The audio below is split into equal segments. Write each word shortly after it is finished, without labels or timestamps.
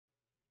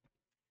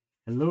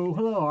Hello,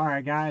 hello. All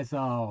right, guys.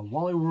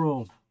 Wally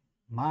World.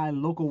 My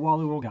local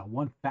Wally World got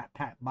one fat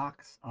pack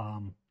box.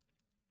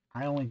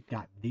 I only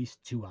got these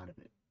two out of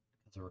it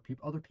because there were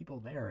other people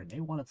there, and they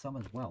wanted some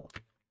as well.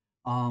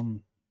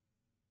 Um,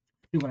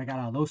 see what I got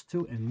out of those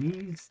two, and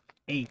these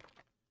eight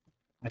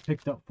I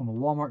picked up from a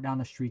Walmart down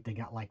the street. They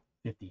got like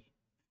 50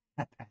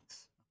 fat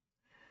packs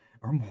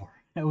or more.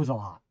 It was a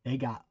lot. They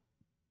got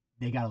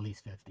at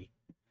least 50.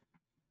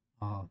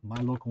 My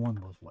local one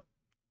was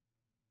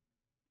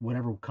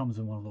whatever comes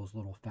in one of those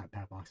little fat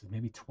pack boxes,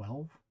 maybe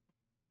 12,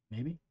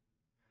 maybe.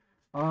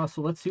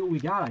 So let's see what we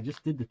got. I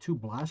just did the two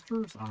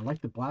blasters. I like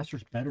the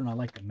blasters better than I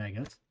like the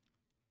megas.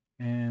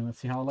 And let's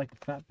see how I like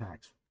the fat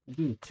packs. We'll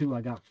do the two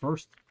I got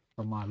first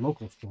from my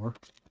local store.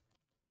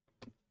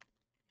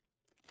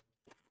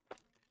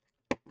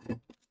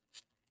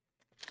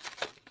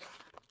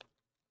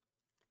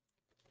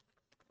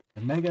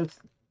 The megas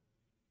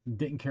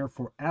didn't care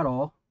for at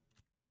all.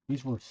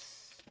 These were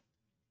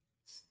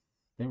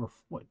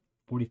what,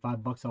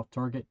 45 bucks off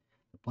Target.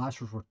 The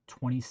blasters were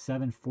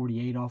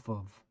 27.48 off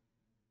of,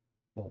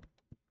 well,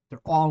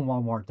 they're all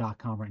on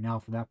Walmart.com right now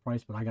for that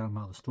price, but I got them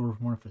out of the store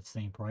for the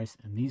same price.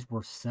 And these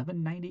were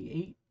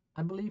 7.98,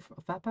 I believe,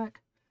 a fat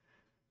pack.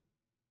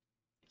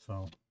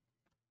 So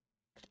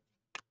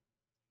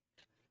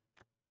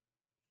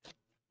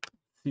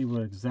see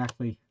what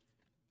exactly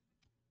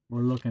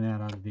we're looking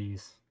at out of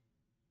these.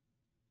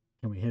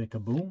 Can we hit a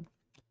kaboom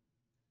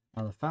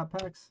out of the fat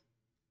packs?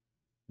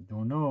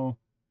 Don't know.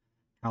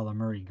 Kyler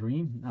Murray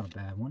green, not a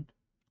bad one.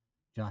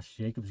 Josh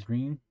Jacobs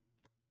green.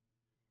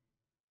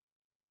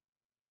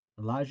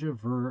 Elijah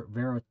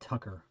Vera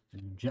Tucker,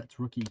 Jets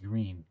rookie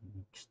green.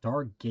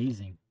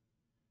 Stargazing.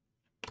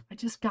 I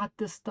just got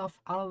this stuff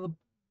out of the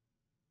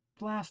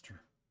blaster.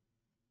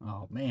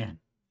 Oh man.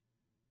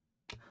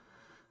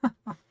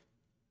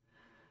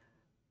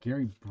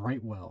 Gary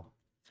Brightwell.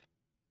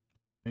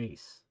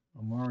 Base.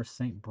 Amara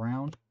St.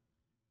 Brown.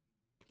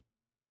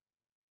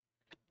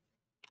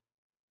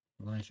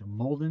 Elijah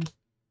Molden.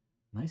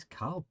 Nice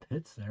Kyle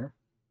Pitts there.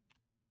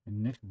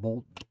 And Nick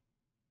Bolton.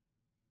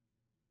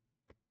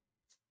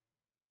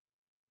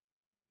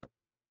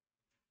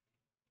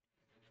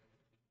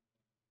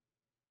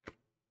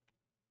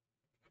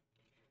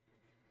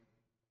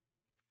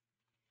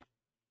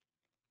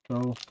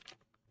 So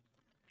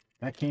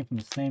that came from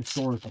the same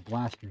store as the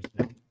blasters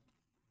did.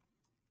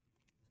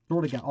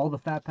 Sort of got all the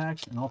fat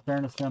packs. In all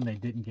fairness to them, they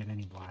didn't get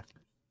any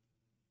blasters.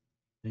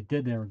 They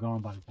did. They were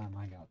gone by the time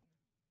I got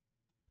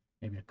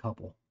maybe a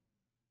couple.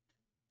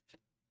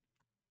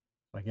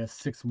 So I guess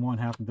 6 of one,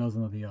 half a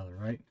dozen of the other,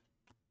 right?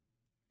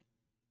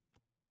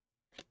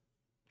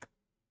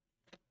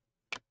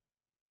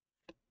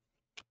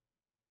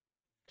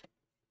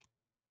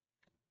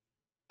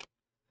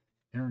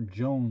 Aaron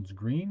Jones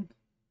green.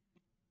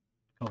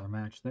 Color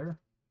match there.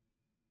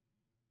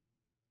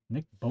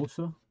 Nick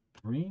Bosa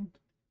green.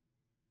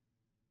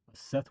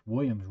 Seth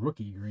Williams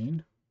rookie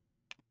green.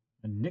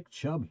 And Nick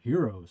Chubb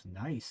heroes.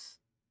 Nice.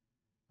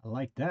 I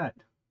like that.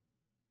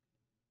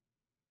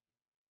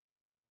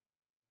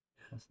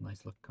 That's a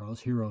nice look, Carlos.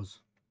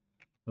 Heroes.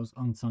 Those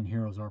unsung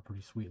heroes are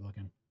pretty sweet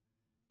looking.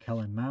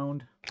 Kellen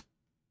Mound.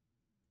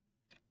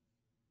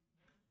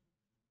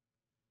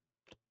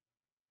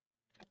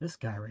 This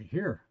guy right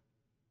here.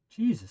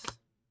 Jesus.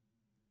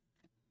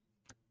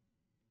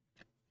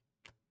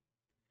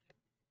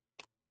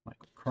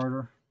 Michael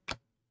Carter.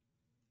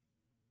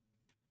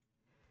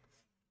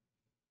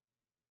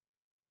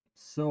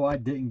 So I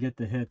didn't get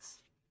the hits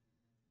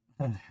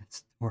at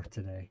store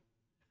today.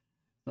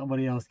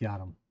 Somebody else got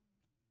them.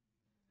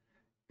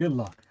 Good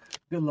luck.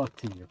 Good luck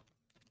to you.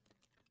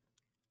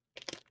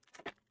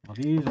 Now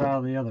these are out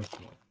of the other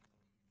store.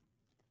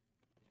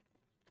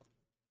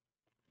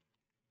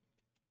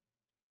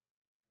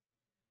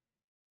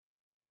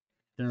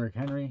 Derrick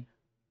Henry,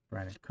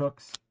 Brandon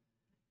Cooks,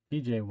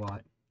 TJ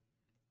Watt,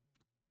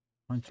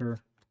 Hunter,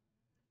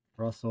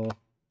 Russell,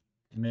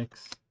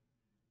 Mix,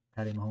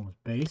 Patty Mahomes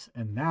base.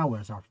 And now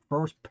is our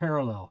first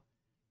parallel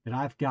that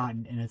I've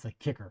gotten, and it's a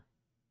kicker.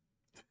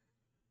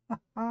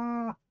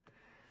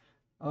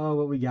 Oh,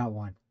 but we got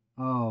one.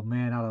 Oh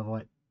man, out of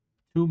what?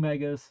 2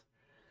 megas,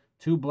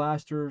 2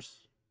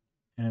 blasters,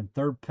 and then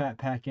third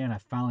pack in, I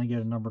finally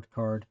get a numbered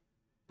card.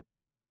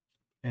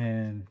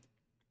 And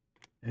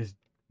is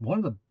one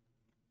of the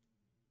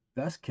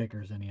best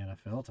kickers in the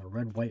NFL. It's a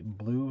red, white, and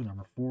blue,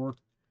 number 4.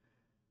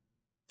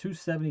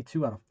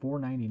 272 out of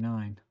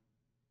 499.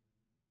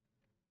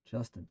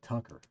 Justin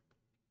Tucker.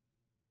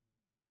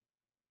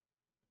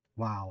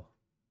 Wow.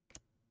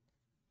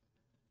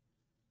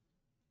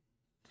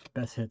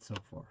 Best hit so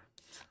far.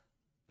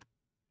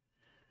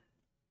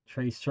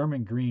 Trey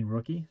Sermon green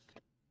rookie.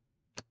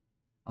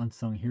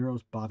 Unsung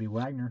Heroes Bobby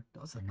Wagner. That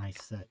was a nice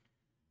set.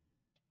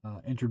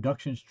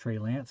 Introductions Trey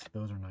Lance.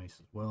 Those are nice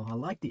as well. I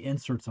like the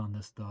inserts on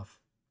this stuff.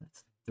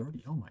 That's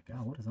dirty. Oh my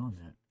god, what is on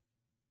that?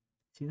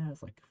 See that?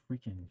 It's like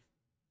freaking,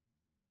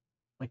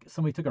 like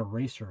somebody took a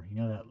eraser,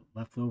 you know, that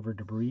leftover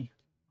debris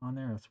on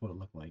there. That's what it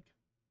looked like.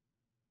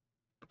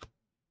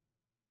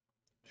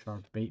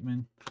 Sharp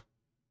Bateman,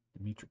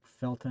 Demetric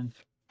Felton,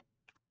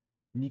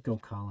 Nico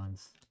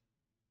Collins.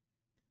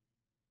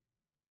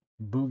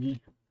 Boogie.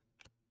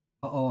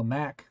 Uh-oh, a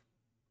Mac.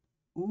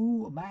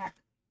 Ooh, a Mac.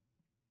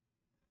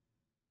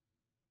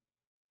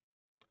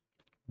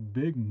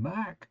 Big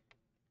Mac.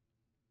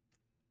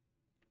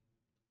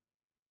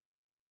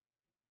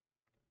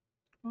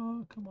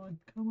 Oh, come on,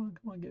 come on,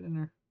 come on, get in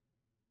there.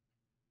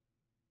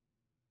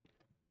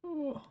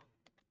 Oh,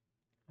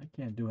 I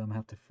can't do it. I'm gonna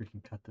have to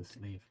freaking cut this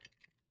sleeve.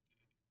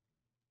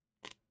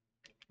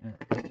 There.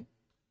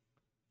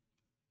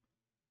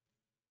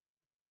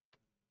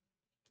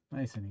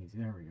 Nice and easy.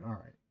 There we go. All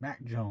right,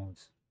 Mac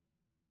Jones.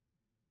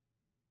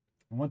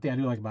 And one thing I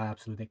do like about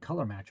Absolute, they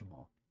color match them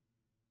all.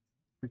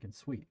 Freaking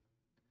sweet.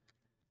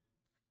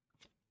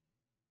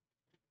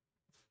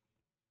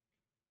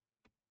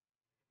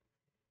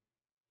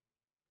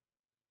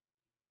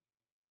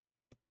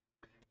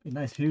 Be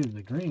nice to use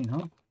the green,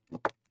 huh?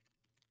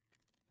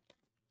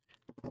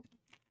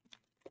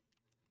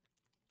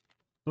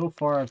 So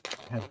far, I've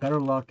had better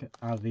luck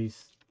out of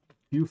these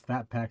few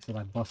fat packs that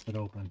I busted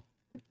open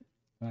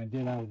than I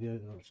did out of the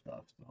other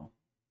stuff. So,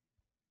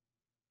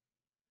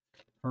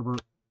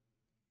 Herbert,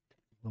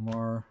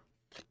 Lamar,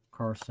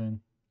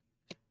 Carson,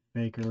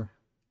 Baker,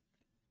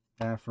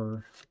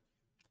 Stafford,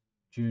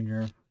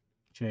 Jr.,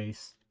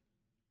 Chase,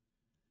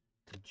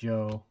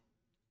 Joe,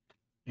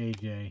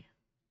 AJ,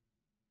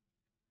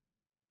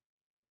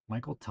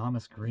 Michael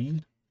Thomas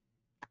Green,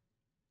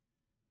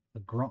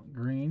 the Grunt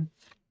Green,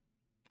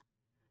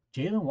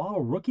 Jalen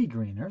Waddle Rookie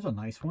Green. There's a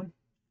nice one.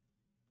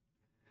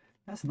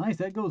 That's nice.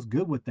 That goes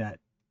good with that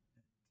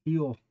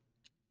teal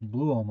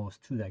blue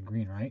almost to that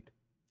green, right?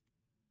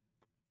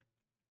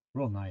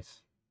 Real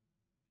nice.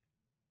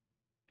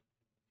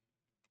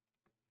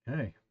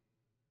 Okay.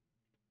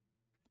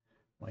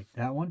 Like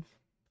that one.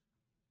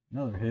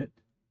 Another hit.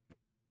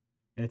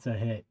 It's a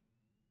hit.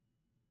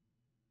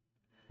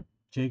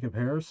 Jacob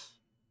Harris.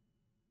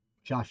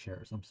 Josh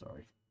Harris, I'm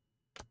sorry.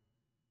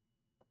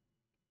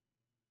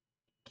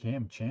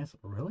 Cam Chancellor.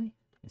 Really?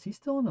 Is he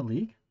still in the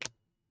league?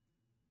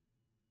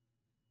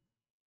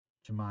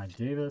 Jemai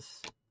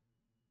Davis.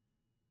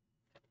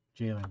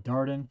 Jalen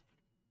Darden.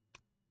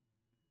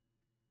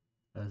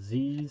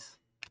 Aziz.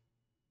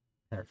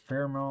 Pat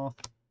Fairmouth.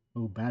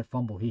 Ooh, bad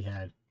fumble he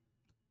had.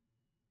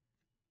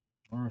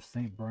 Or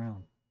St.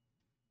 Brown.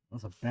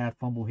 That's a bad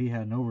fumble he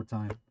had in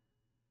overtime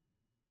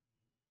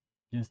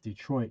against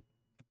Detroit.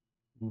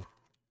 Oof.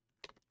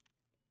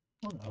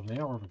 Well, no, they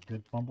are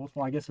good fumbles.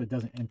 Well, I guess it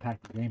doesn't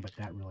impact the game, but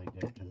that really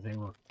did because they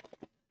were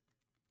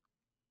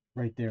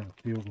right there in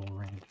field goal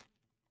range.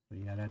 So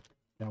yeah,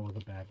 that was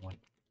a bad one.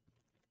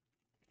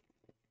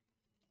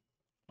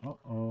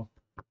 Uh-oh.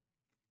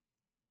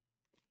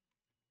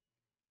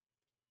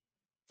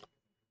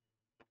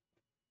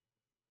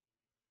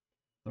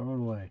 Throw it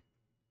away.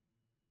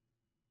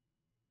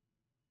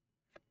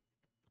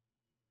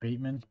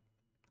 Bateman.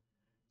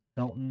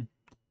 Felton.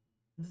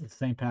 This is the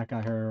same pack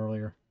I heard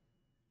earlier.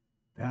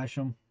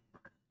 Basham.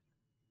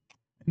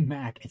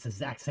 Mac. It's the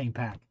exact same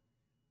pack.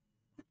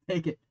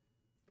 Take it.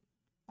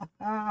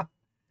 I'll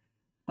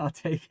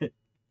take it.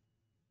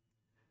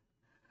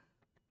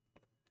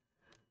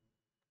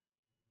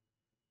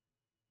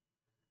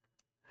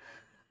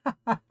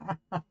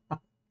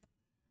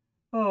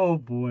 Oh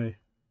boy.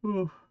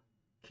 Ooh.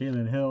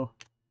 Kalen Hill.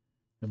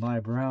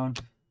 Demai Brown.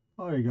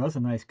 Oh, there you go. That's a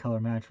nice color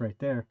match right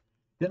there.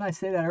 Didn't I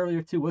say that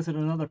earlier too? Was it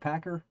another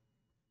Packer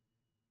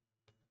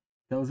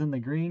that was in the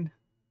green?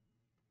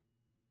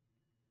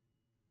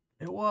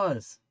 It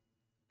was.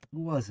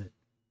 Who was it?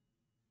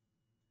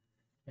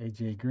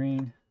 AJ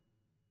Green.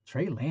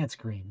 Trey Lance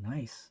Green.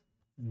 Nice.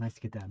 Nice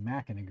to get that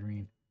Mac in the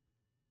green.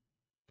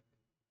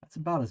 That's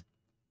about as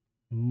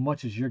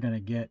much as you're going to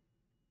get.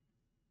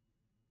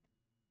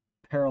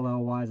 Parallel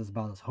wise, it's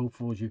about as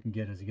hopeful as you can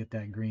get as you get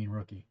that green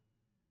rookie.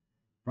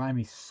 Remind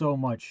me so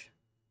much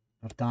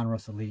of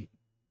Donruss Elite.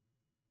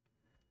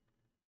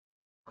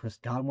 Chris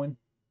Godwin.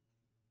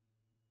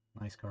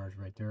 Nice cards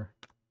right there.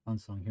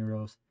 Unsung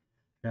Heroes.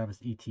 Travis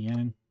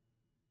Etienne.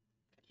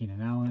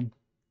 Keenan Allen.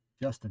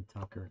 Justin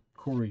Tucker.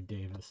 Corey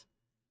Davis.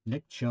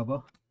 Nick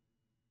Chuba.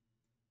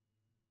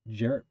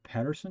 Jarrett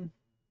Patterson.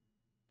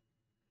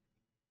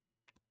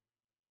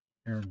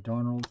 Aaron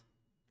Donald.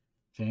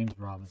 James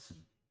Robinson.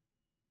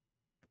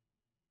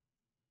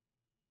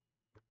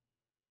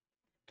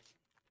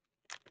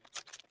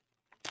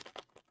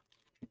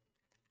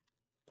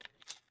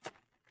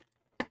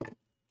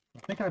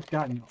 I think I've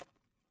gotten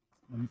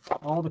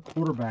all the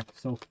quarterbacks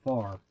so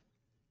far,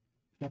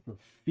 except for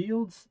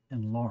Fields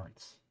and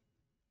Lawrence.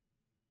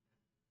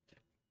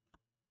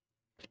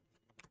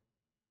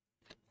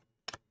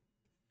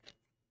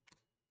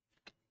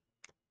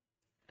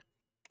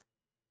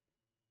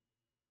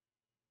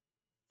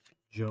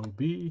 Joe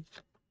B.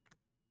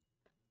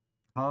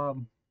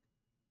 Cobb.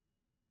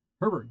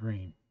 Herbert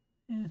Green.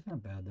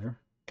 Not bad there.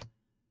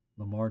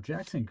 Lamar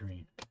Jackson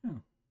Green.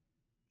 Oh.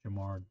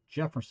 Jamar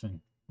Jefferson.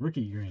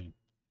 Rookie Green.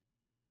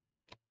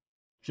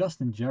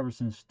 Justin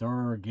Jefferson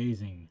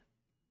Stargazing.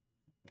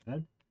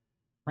 Bad.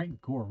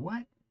 Frank Gore.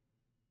 What?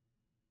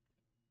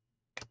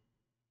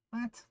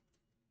 What?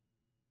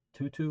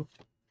 Tutu.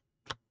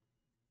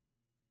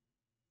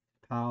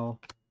 Kyle,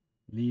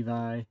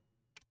 Levi,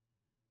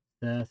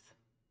 Seth,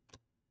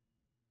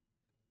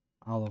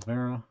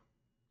 Oliveira,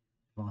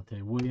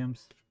 Javonte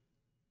Williams.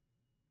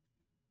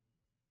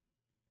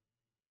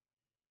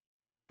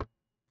 I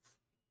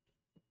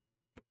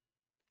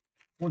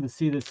wanted to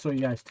see this so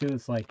you guys too.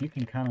 It's like you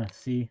can kind of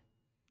see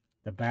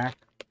the back.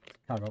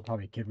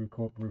 Probably a kid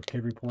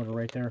reporter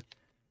right there.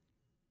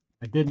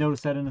 I did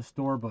notice that in the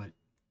store, but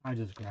I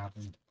just grabbed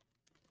them.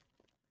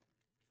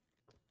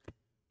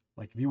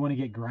 Like if you want to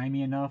get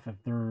grimy enough, if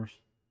they're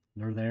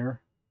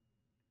there,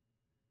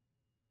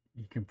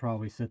 you can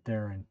probably sit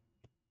there and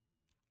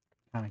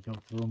kind of go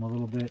through them a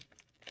little bit.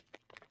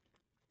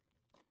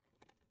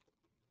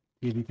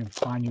 See if you can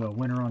find you a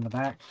winner on the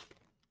back.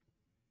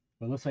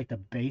 But it looks like the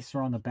base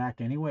are on the back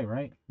anyway,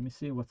 right? Let me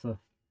see what's the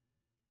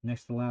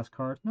next to the last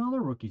card. No,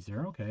 they're rookies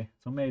there. Okay,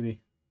 so maybe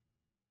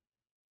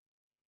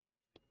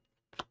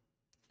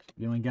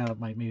you only got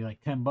maybe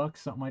like $10,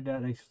 something like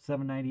that. Like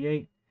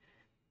 $7.98.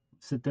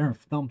 Sit there and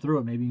thumb through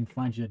it. Maybe you can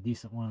find you a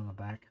decent one on the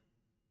back.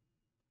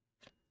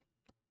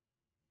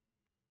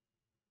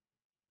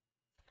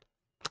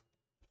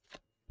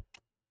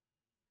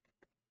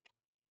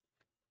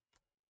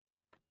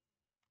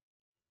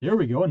 There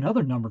we go,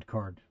 another numbered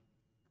card.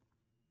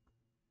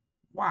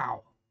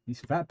 Wow,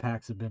 these fat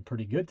packs have been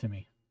pretty good to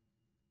me.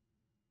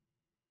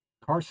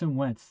 Carson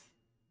Wentz,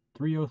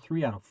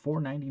 303 out of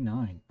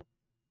 499.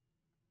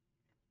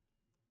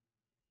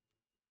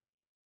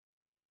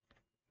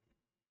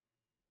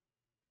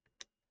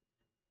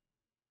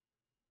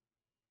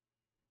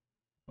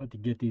 I'd like to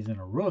get these in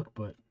a rook,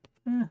 but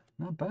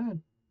not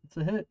bad. It's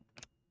a hit.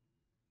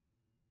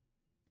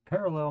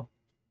 Parallel.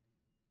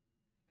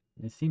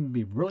 They seem to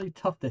be really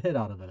tough to hit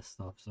out of this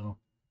stuff, so.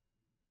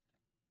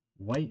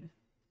 White.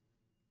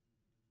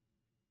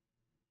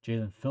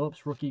 Jalen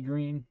Phillips, rookie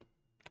green.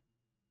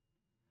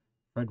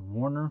 Fred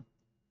Warner,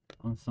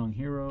 Unsung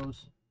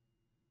Heroes.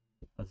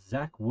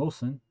 Zach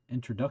Wilson,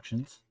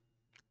 introductions.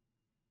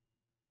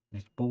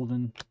 Nick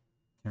Bolden,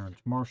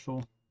 Terrence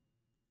Marshall,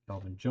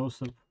 Calvin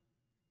Joseph,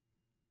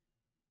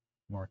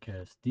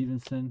 Marquez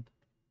Stevenson,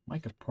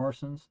 Micah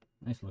Parsons.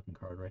 Nice looking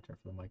card right there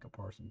for the Micah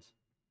Parsons.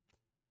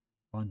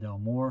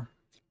 Rondell Moore,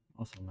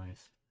 also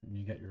nice. And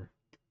you got your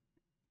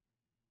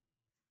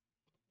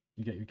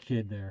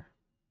kid there.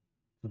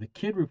 So the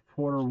kid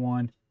reporter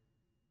one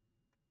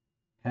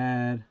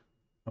had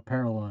a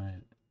parallel in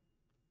it.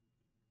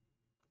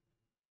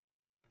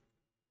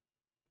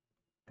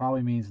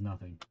 Probably means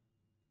nothing.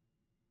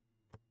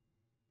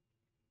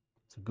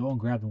 So go and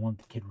grab the one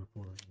with the kid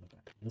reporters in the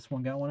back. This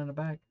one got one in the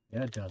back?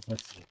 Yeah, it does.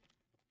 Let's see.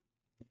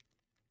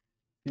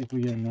 See if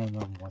we get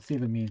another one. See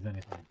if it means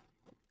anything.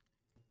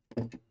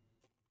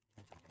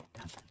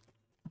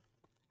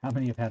 How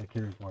many have had a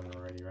kid reporter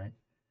already, right?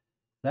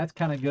 That's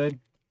kind of good.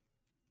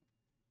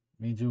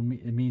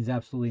 It means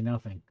absolutely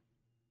nothing.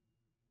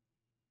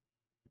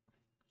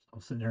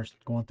 I'm sitting there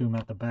going through them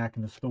at the back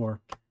in the store.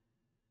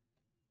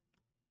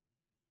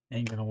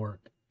 Ain't gonna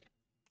work.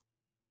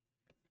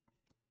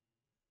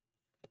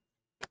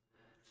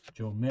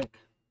 Joe Mick.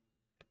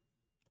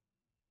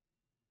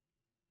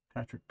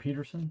 Patrick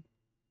Peterson.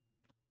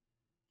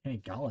 Kenny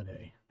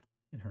Galladay.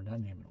 Haven't heard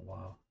that name in a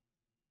while.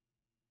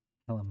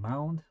 Helen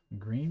Mound.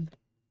 Green.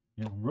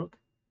 Young Rook.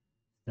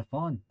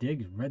 Stephon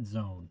Diggs. Red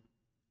Zone.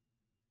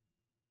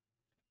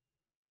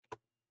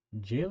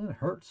 Jalen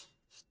Hurts.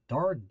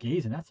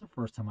 Stargazing. That's the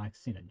first time I've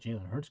seen a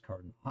Jalen Hurts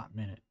card in a hot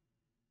minute.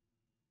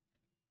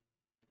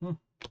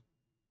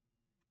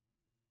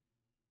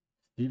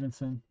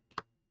 Stevenson.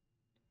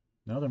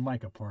 Another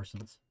Micah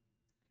Parsons.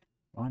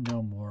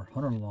 Rondell Moore.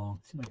 Hunter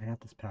Long. Seems like I have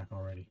this pack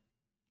already.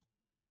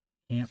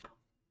 Camp.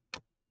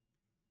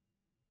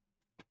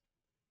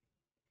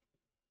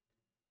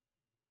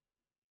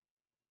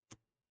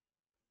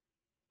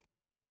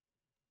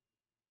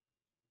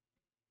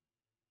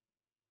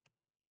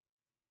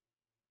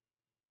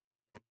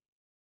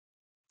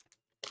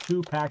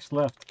 Two packs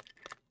left.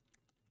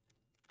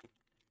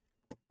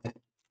 So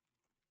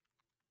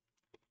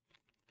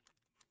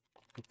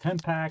 10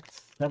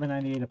 packs,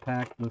 $7.98 a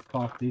pack.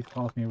 These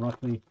cost me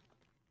roughly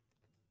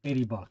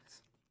 $80.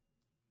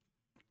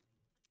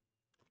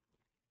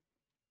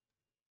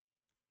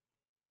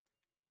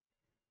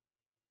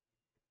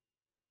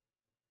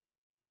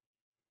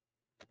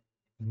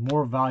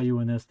 More value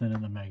in this than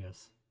in the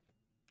Megas.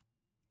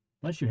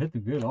 Unless you hit the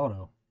good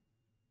auto,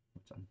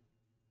 which I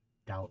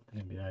doubt it's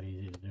going to be that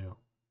easy to do.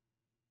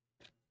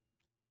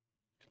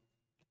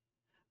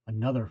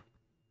 Another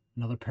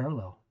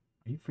parallel.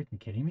 Are you freaking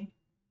kidding me?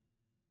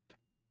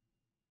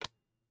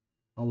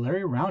 A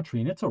Larry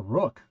Roundtree, and it's a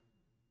rook.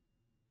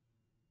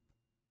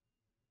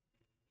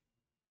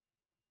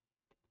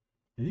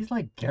 Do these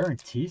like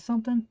guarantee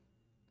something?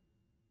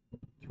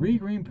 3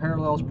 green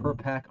parallels per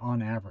pack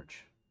on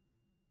average.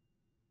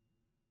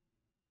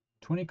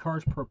 20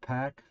 cards per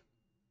pack.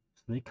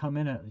 So they come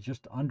in at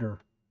just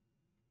under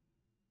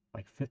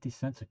like 50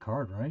 cents a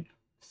card, right?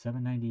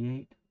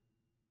 $7.98.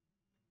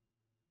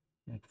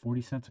 Like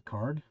 40 cents a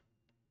card.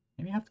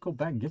 Maybe I have to go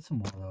back and get some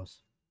more of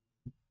those.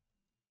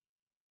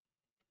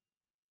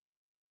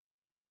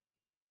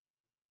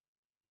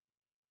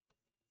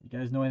 You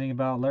guys know anything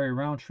about Larry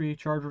Roundtree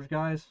Chargers,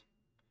 guys?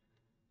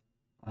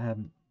 I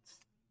haven't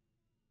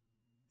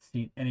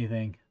seen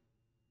anything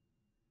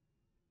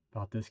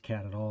about this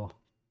cat at all.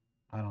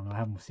 I don't know. I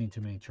haven't seen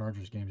too many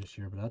Chargers games this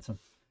year, but it's a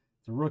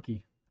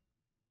rookie.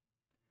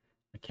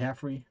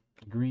 McCaffrey,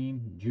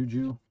 green.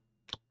 Juju,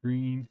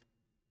 green.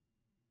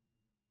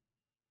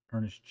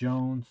 Ernest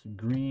Jones,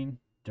 green.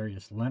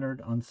 Darius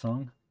Leonard,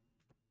 unsung.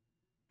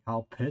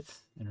 Kyle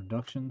Pitts,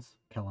 introductions.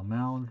 Kellen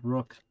Mound,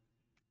 rook.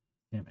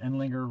 Sam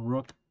Endlinger,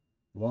 rook.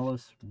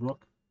 Wallace,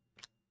 rook.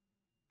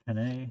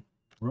 Panay,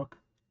 rook.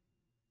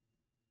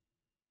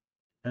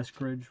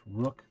 Eskridge,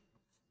 rook.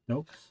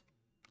 Stokes,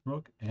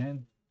 rook.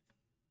 And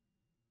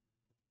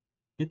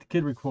get the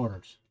kid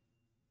recorders.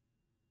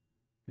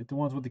 Get the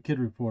ones with the kid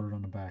reporter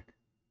on the back.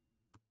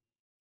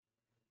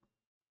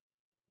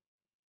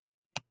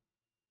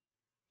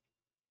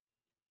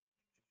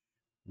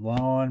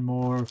 One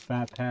more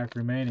fat pack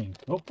remaining.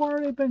 So far,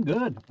 they've been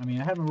good. I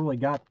mean, I haven't really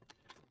got...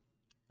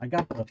 I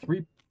got the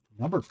 3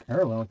 numbered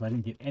parallels. I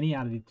didn't get any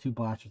out of the 2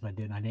 blasters I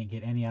did. And I didn't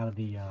get any out of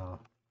the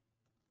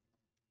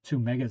 2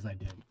 megas I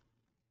did.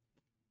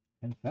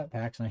 And fat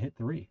packs, and I hit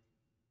 3.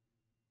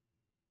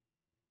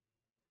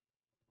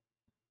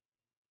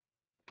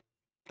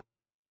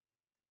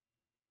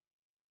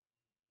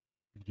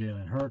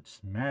 Jalen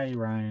Hurts, Matty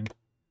Ryan,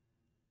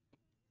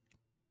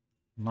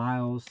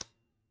 Miles,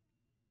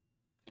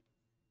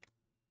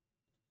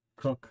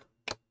 Cook.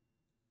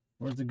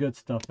 Where's the good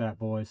stuff at,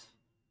 boys?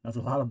 That's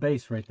a lot of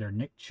base right there.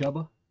 Nick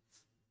Chuba.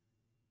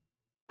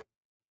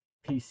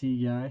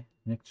 PC guy,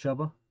 Nick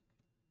Chuba.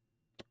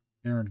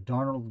 Aaron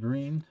Darnold,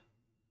 green.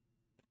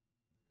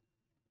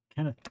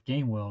 Kenneth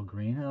Gainwell,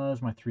 green. Oh,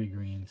 those are my 3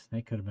 greens.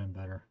 They could have been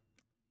better.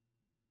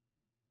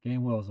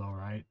 Gainwell's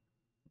alright.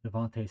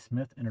 Devontae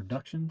Smith,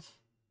 introductions.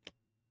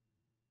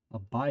 A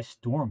by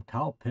storm,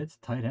 Kyle Pitts,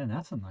 tight end.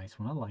 That's a nice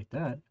one. I like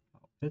that.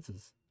 Pitts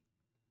is...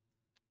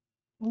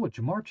 Oh, a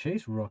Jamar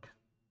Chase rook.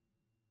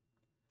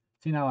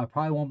 See, now I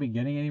probably won't be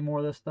getting any more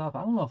of this stuff.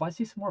 I don't know. If I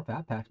see some more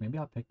fat packs, maybe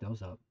I'll pick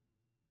those up.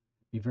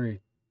 Be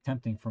very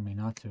tempting for me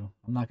not to.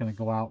 I'm not going to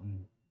go out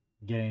and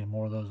get any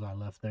more of those that I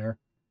left there.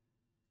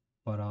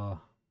 But if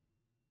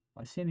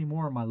I see any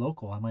more in my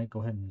local, I might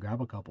go ahead and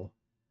grab a couple.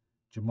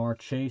 Jamar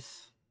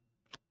Chase,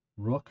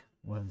 rook.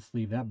 Go ahead and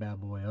sleeve that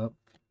bad boy up.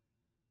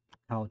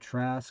 Kyle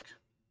Trask.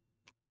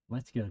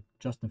 Let's get a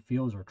Justin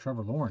Fields or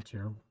Trevor Lawrence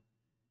here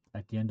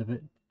at the end of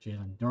it.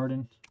 Jalen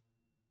Darden.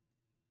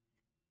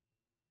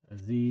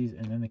 Aziz,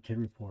 and then the kid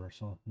reporter.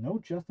 So no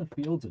Justin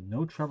Fields and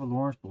no Trevor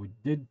Lawrence, but we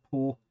did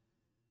pull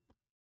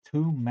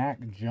 2 Mac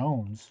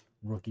Jones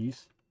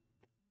rookies.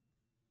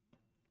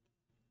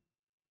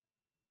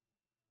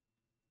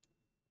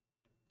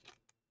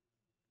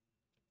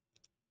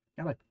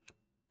 Got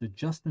the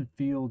Justin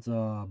Fields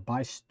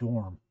by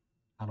storm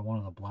out of one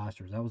of the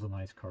blasters. That was a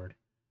nice card.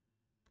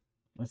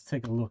 Let's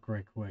take a look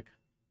right quick.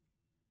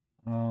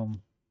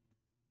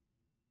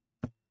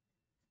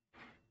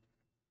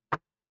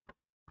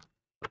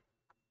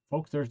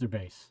 Folks, there's their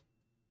base.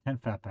 10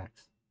 fat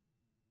packs.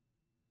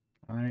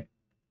 Alright.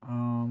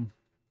 Of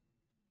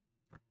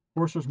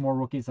course, there's more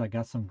rookies. I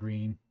got some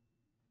green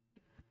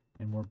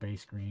and more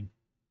base green.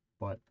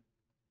 But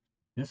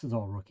this is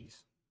all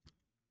rookies.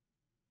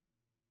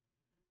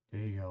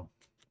 There you go.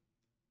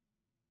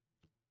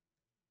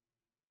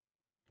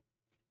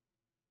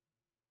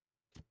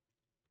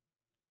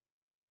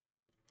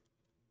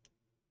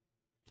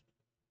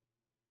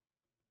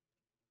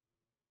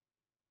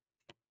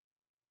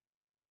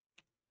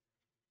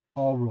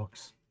 All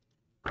rooks.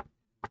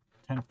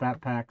 10 fat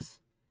packs.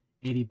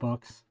 80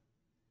 bucks.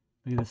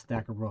 Look at this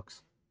stack of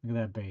rooks. Look at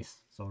that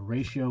base. So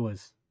ratio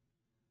is...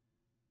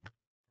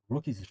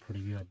 Rookies is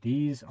pretty good.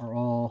 These are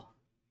all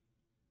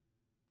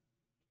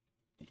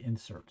the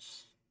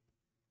inserts.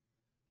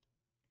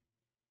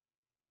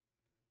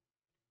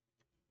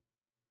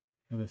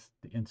 Look at this,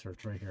 the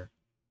inserts right here.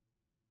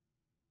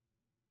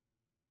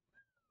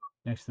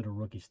 Next to the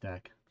rookie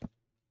stack.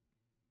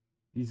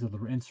 These are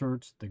the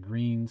inserts, the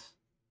greens.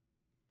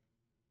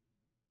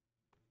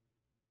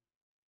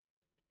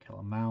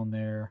 Kellen Mound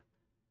there.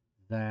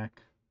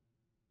 Zach.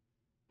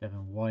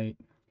 Devin White.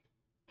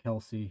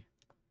 Kelsey.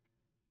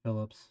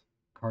 Phillips.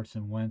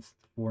 Carson Wentz,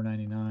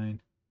 $4.99.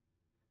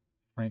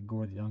 Frank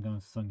Gore, the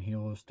unsung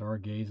hero,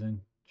 stargazing.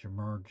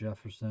 Jamar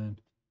Jefferson.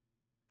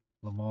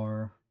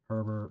 Lamar.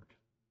 Herbert.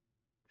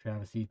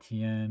 Travis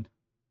Etienne.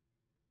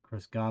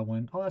 Chris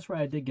Godwin. Oh, that's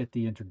right. I did get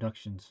the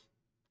introductions.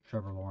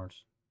 Trevor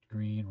Lawrence.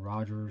 Green.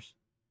 Rogers.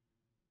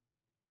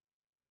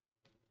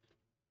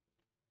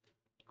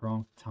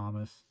 Gronk.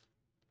 Thomas.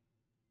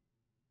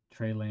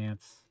 Trey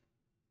Lance.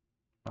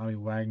 Bobby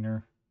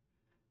Wagner.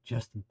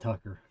 Justin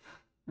Tucker.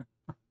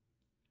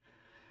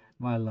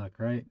 My luck,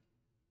 right?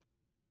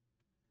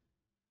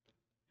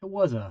 It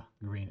was a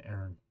green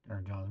Aaron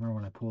Jones. Remember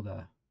when I pulled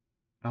a...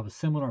 I have a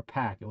similar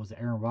pack. It was the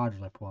Aaron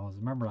Rodgers I pulled.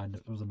 There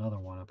was another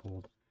one I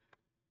pulled.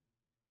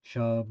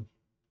 Chubb,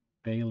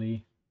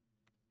 Bailey,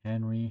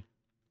 Henry,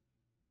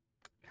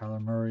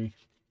 Kyler Murray.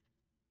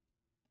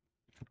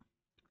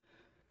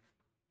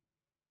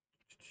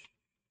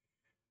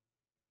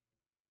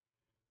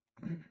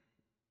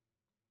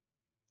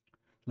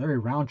 Larry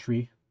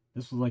Roundtree.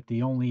 This was like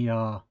the only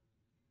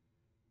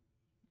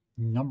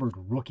numbered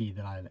rookie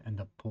that I end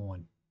up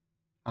pulling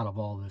out of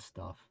all this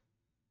stuff.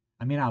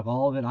 I mean, out of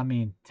all of it, I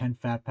mean, 10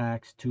 fat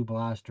packs, 2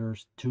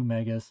 blasters, 2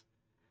 megas.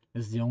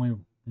 This is the only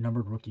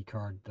numbered rookie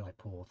card that I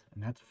pulled.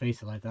 And that's,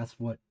 face it, like, that's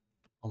what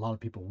a lot of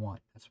people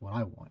want. That's what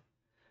I want.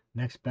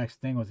 Next best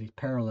thing was these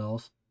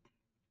parallels.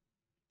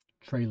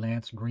 Trey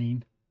Lance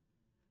green.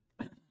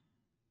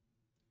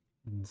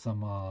 And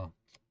some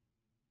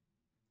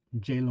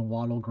Jalen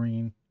Waddle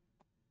green.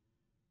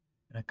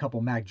 And a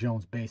couple Mac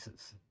Jones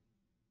bases.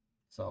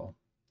 So,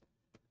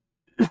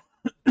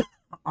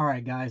 all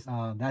right, guys,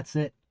 that's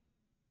it.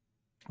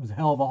 It was a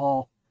hell of a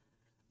haul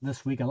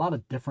this week. A lot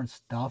of different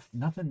stuff.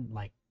 Nothing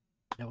like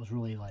that was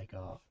really like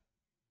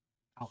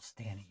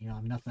outstanding. You know,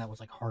 nothing that was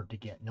like hard to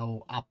get.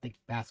 No optic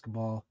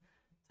basketball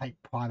type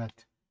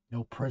product.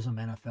 No Prism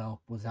NFL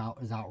is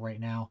out right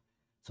now.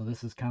 So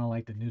this is kind of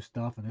like the new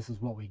stuff, and this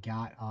is what we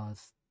got. I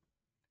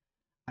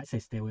say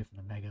stay away from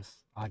the megas.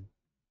 I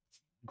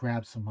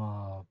grabbed some.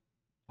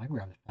 I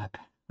grabbed the fat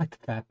like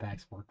the fat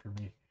packs worked for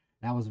me.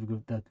 That was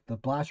good. The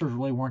blasters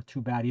really weren't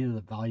too bad either.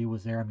 The value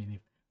was there. I mean,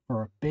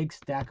 for a big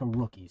stack of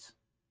rookies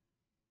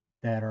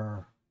that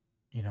are,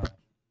 you know,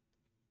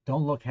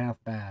 don't look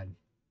half bad.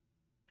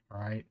 All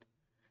right.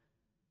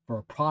 For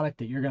a product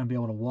that you're going to be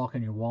able to walk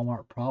in your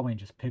Walmart probably and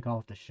just pick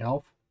off the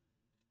shelf,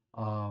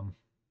 um,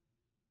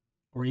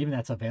 or even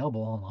that's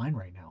available online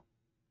right now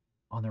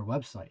on their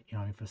website. You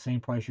know, I mean, for the same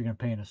price you're going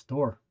to pay in a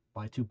store,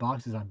 buy 2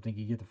 boxes. I'm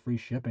thinking you get the free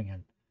shipping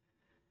and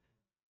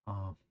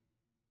um,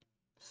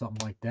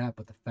 something like that.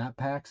 But the fat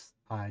packs,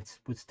 I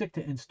would stick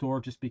to in store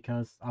just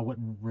because I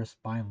wouldn't risk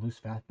buying loose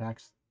fat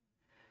packs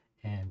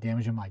and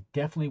damage them. I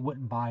definitely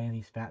wouldn't buy any of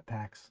these fat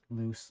packs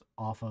loose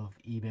off of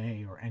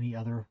eBay or any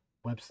other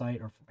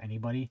website or from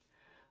anybody.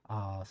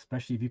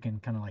 Especially if you can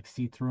kind of like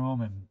see through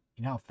them, and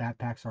you know how fat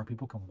packs are,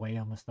 people can weigh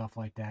them and stuff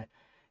like that.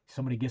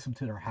 Somebody gets them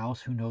to their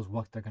house, who knows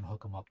what they're gonna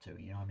hook them up to,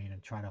 you know what I mean,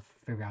 and try to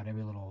figure out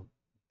every little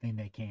thing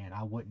they can.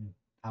 I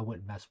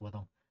wouldn't mess with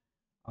them.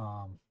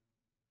 um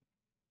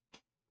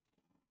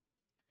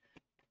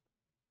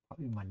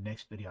Probably my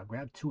next video I'll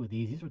grab 2 of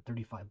these are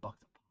 35 bucks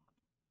a pop.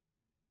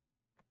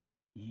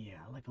 Yeah,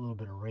 I like a little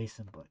bit of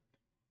racing, but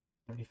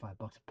 35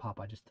 bucks a pop.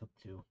 I just took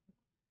 2.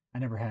 I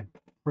never had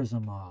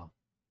Prism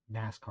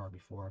NASCAR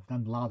before. I've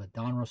done a lot of the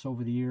Donruss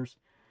over the years,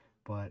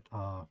 but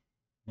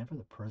never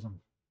the Prism,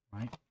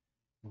 right?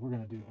 We're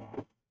gonna do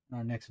that in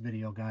our next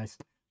video, guys.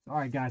 All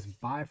right, guys,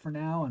 bye for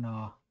now, and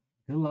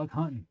good luck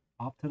hunting.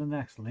 Off to the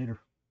next. Later.